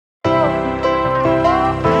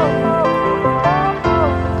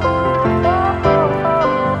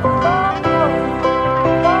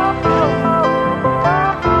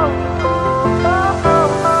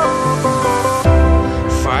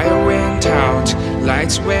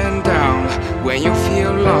lights went down. When you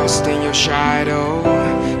feel lost in your shadow,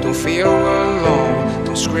 don't feel alone,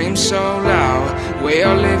 don't scream so loud. We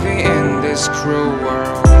are living in this cruel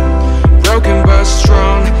world, broken but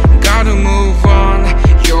strong, gotta move on.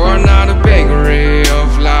 You're not a bakery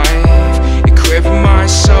of life, equip my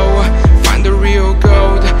soul, find the real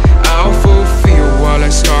gold. I'll fulfill what I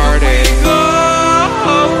started.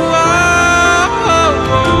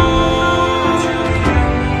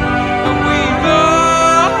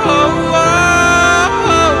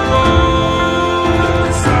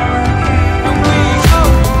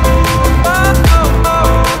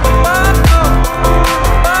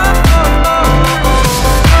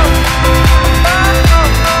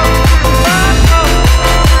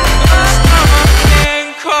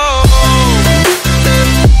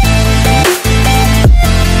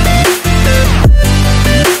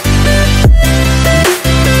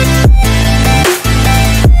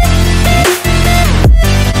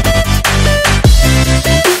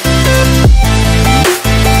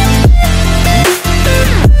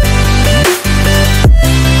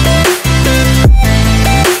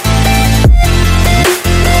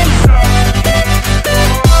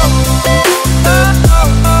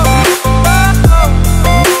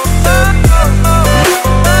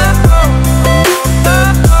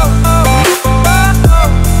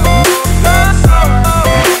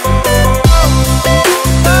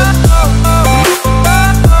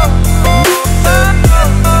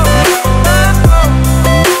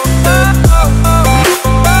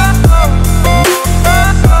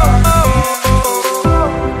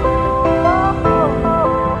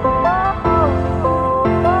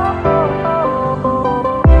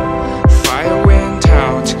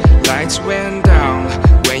 Went down.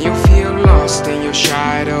 When you feel lost in your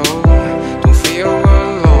shadow, don't feel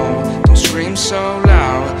alone, don't scream so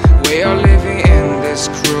loud. We are living in this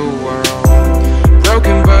cruel world,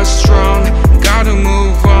 broken but strong, gotta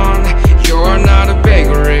move on. You're not a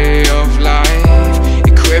bakery of life,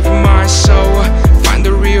 equip my soul, find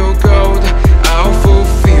the real gold. I'll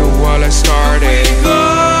fulfill what I started.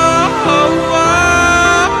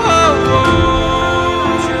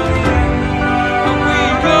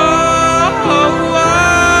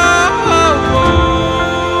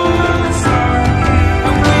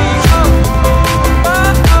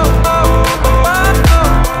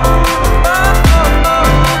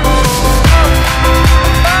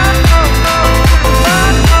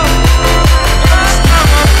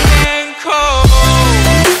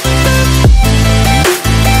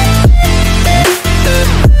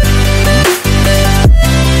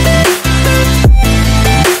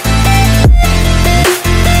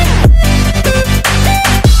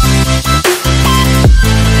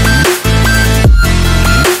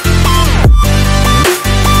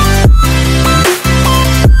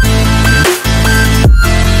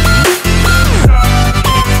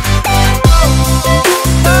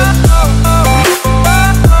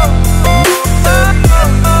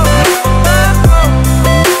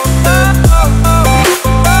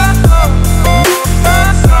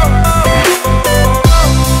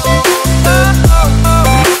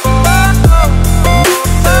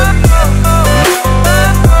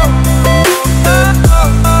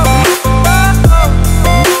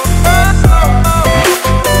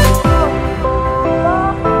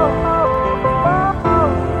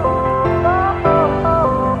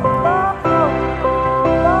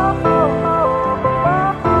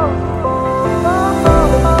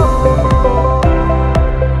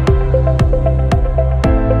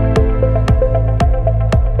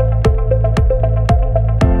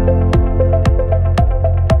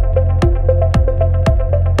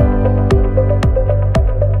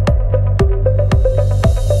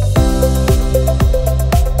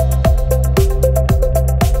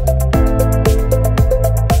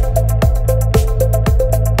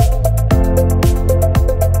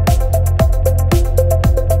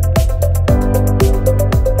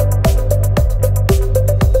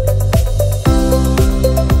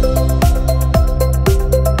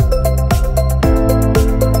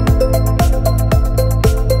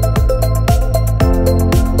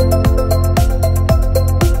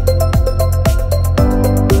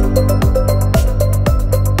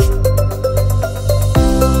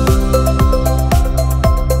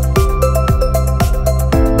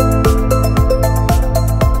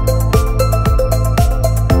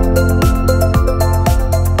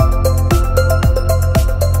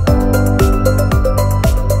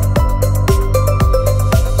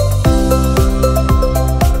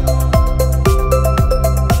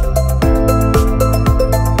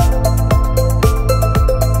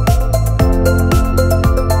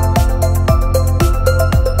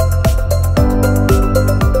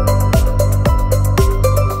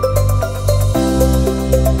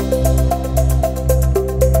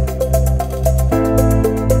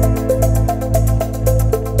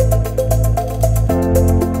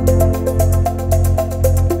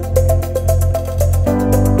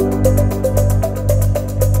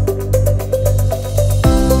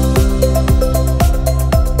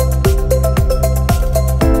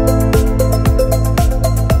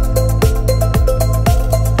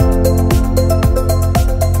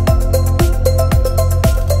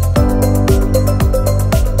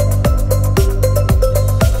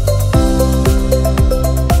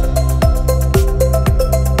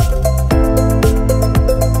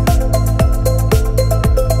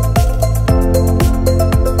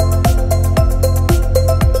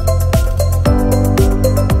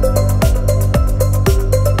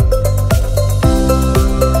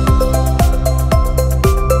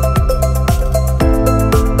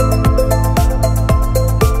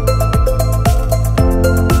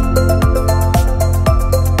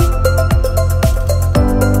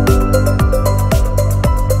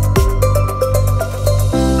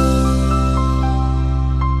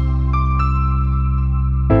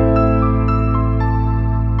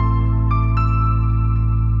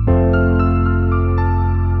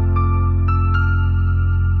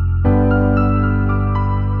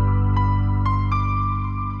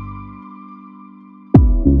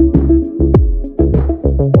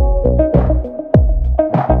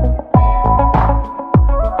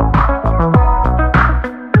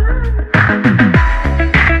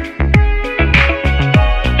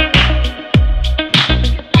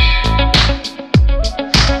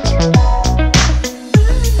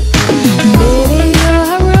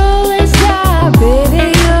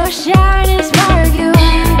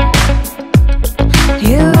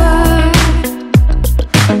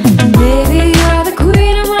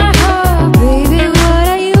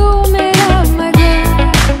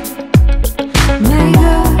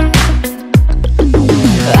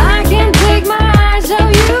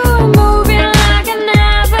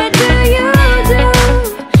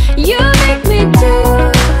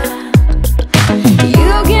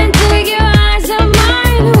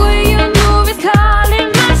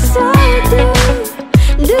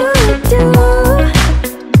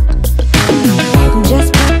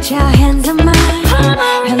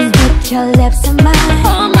 steps are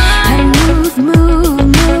mine. Her moves move